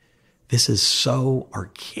like, this is so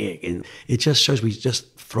archaic. And it just shows we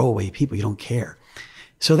just throw away people. You don't care.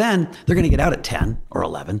 So then they're going to get out at 10 or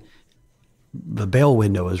 11. The bail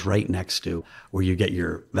window is right next to where you get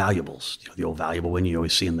your valuables. The old valuable window you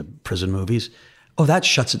always see in the prison movies. Oh, that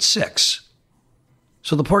shuts at 6.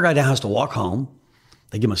 So the poor guy now has to walk home.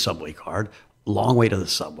 They give him a subway card, long way to the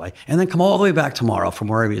subway, and then come all the way back tomorrow from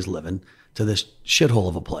wherever he's living to this shithole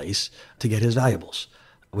of a place to get his valuables,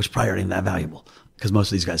 which probably aren't even that valuable because most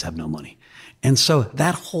of these guys have no money. And so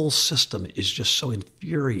that whole system is just so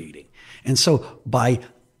infuriating. And so by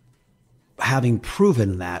having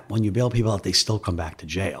proven that when you bail people out, they still come back to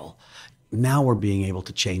jail, now we're being able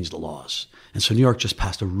to change the laws. And so New York just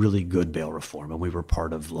passed a really good bail reform, and we were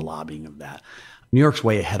part of the lobbying of that. New York's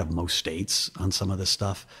way ahead of most states on some of this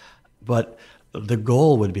stuff. But the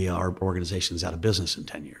goal would be our organization's out of business in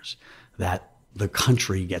 10 years, that the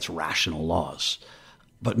country gets rational laws.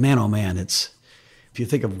 But man, oh man, if you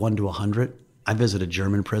think of 1 to 100, I visited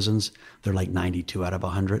German prisons. They're like 92 out of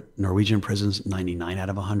 100. Norwegian prisons, 99 out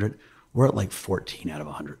of 100. We're at like 14 out of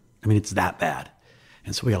 100. I mean, it's that bad.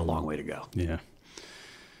 And so we got a long way to go. Yeah.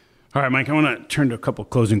 All right, Mike, I want to turn to a couple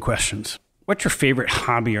closing questions. What's your favorite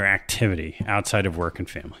hobby or activity outside of work and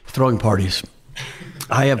family? Throwing parties.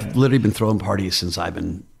 I have literally been throwing parties since I've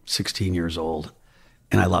been 16 years old,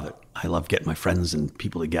 and I love it. I love getting my friends and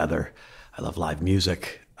people together. I love live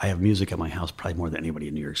music. I have music at my house probably more than anybody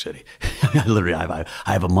in New York City. I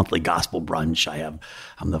have a monthly gospel brunch.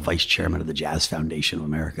 I'm the vice chairman of the Jazz Foundation of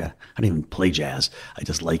America. I don't even play jazz. I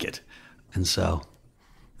just like it. And so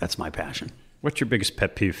that's my passion. What's your biggest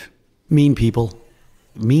pet peeve? Mean people.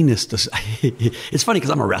 Meanness. It's funny because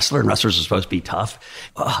I'm a wrestler and wrestlers are supposed to be tough.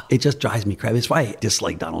 It just drives me crazy. It's why I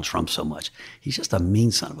dislike Donald Trump so much. He's just a mean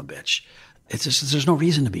son of a bitch. It's just, there's no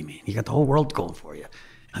reason to be mean. You got the whole world going for you.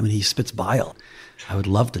 I mean, he spits bile. I would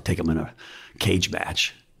love to take him in a cage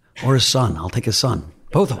match. Or his son. I'll take his son.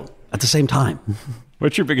 Both of them at the same time.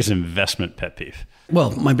 What's your biggest investment pet peeve?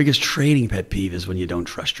 Well, my biggest trading pet peeve is when you don't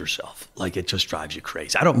trust yourself. Like, it just drives you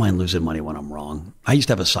crazy. I don't mind losing money when I'm wrong. I used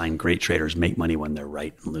to have a sign, great traders make money when they're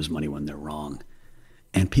right and lose money when they're wrong.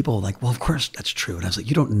 And people are like, well, of course that's true. And I was like,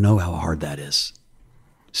 you don't know how hard that is.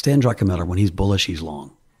 Stan Druckenmiller, when he's bullish, he's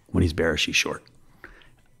long. When he's bearish, he's short.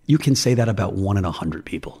 You can say that about 1 in 100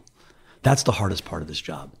 people. That's the hardest part of this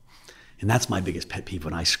job. And that's my biggest pet peeve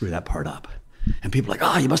when I screw that part up. And people are like,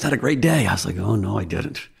 oh, you must have had a great day. I was like, oh, no, I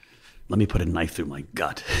didn't. Let me put a knife through my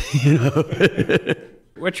gut.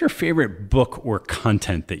 What's your favorite book or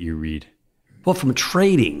content that you read? Well, from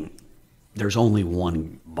trading, there's only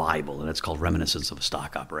one Bible, and it's called Reminiscence of a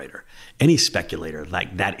Stock Operator. Any speculator,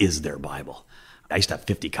 like, that is their Bible. I used to have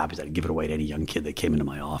 50 copies. I'd give it away to any young kid that came into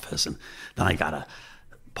my office. And then I got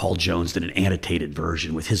Paul Jones did an annotated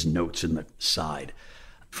version with his notes in the side.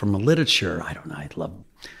 From the literature, I don't know,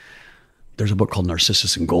 there's a book called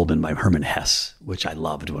Narcissus and Golden by Hermann Hesse, which I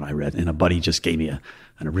loved when I read. And a buddy just gave me an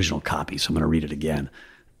original copy, so I'm going to read it again.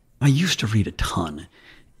 I used to read a ton.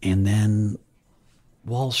 And then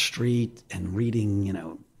Wall Street and reading,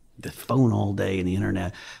 the phone all day and the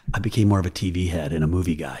internet, I became more of a TV head and a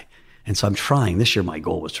movie guy. And so I'm trying. This year, my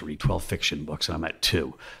goal was to read 12 fiction books, and I'm at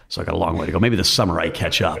 2. So I got a long way to go. Maybe this summer I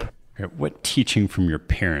catch up. What teaching from your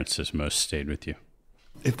parents has most stayed with you?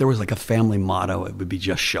 If there was like a family motto, it would be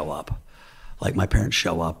just show up. Like, my parents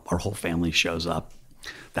show up, our whole family shows up.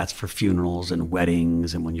 That's for funerals and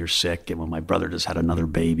weddings and when you're sick and when my brother just had another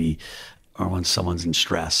baby or when someone's in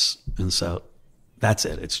stress. And so that's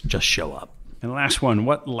it. It's just show up. And last one,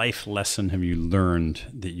 what life lesson have you learned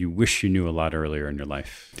that you wish you knew a lot earlier in your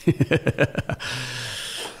life?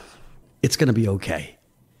 It's going to be okay.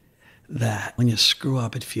 That when you screw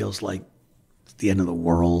up, it feels like it's the end of the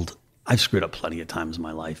world. I've screwed up plenty of times in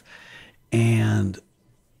my life. And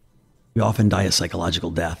we often die a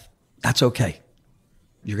psychological death. That's okay.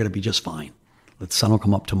 You're going to be just fine. The sun will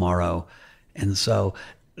come up tomorrow. And so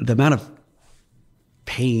the amount of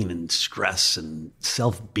pain and stress and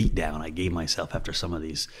self-beatdown I gave myself after some of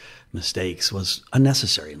these mistakes was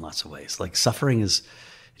unnecessary in lots of ways. Like, suffering is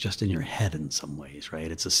just in your head in some ways,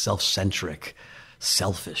 right? It's a self-centric,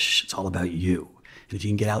 selfish, it's all about you. And if you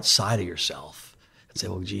can get outside of yourself and say,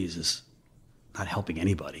 well, Jesus, not helping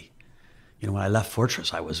anybody. You know, when I left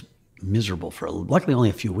Fortress, I was miserable for luckily only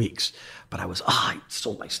a few weeks, but I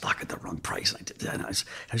sold my stock at the wrong price. And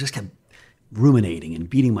I just kept ruminating and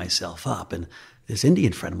beating myself up. And this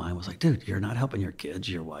Indian friend of mine was like, dude, you're not helping your kids,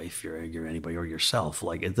 your wife, your anybody, or yourself.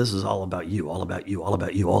 Like, this is all about you, all about you, all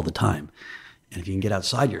about you all the time. And if you can get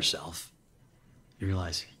outside yourself, you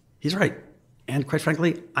realize he's right. And quite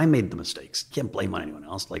frankly, I made the mistakes. You can't blame on anyone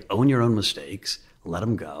else. Like, own your own mistakes, let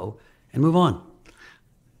them go, and move on.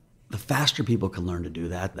 The faster people can learn to do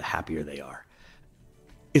that, the happier they are.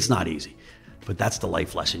 It's not easy, but that's the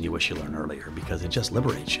life lesson you wish you learned earlier, because it just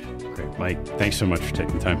liberates you. Great. Mike, thanks so much for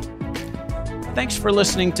taking the time. Thanks for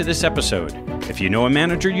listening to this episode. If you know a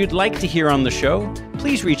manager you'd like to hear on the show,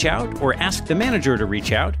 please reach out or ask the manager to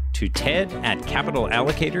reach out to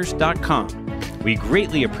ted@capitalallocators.com. We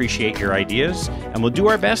greatly appreciate your ideas, and we'll do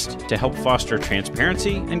our best to help foster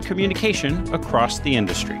transparency and communication across the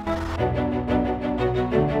industry.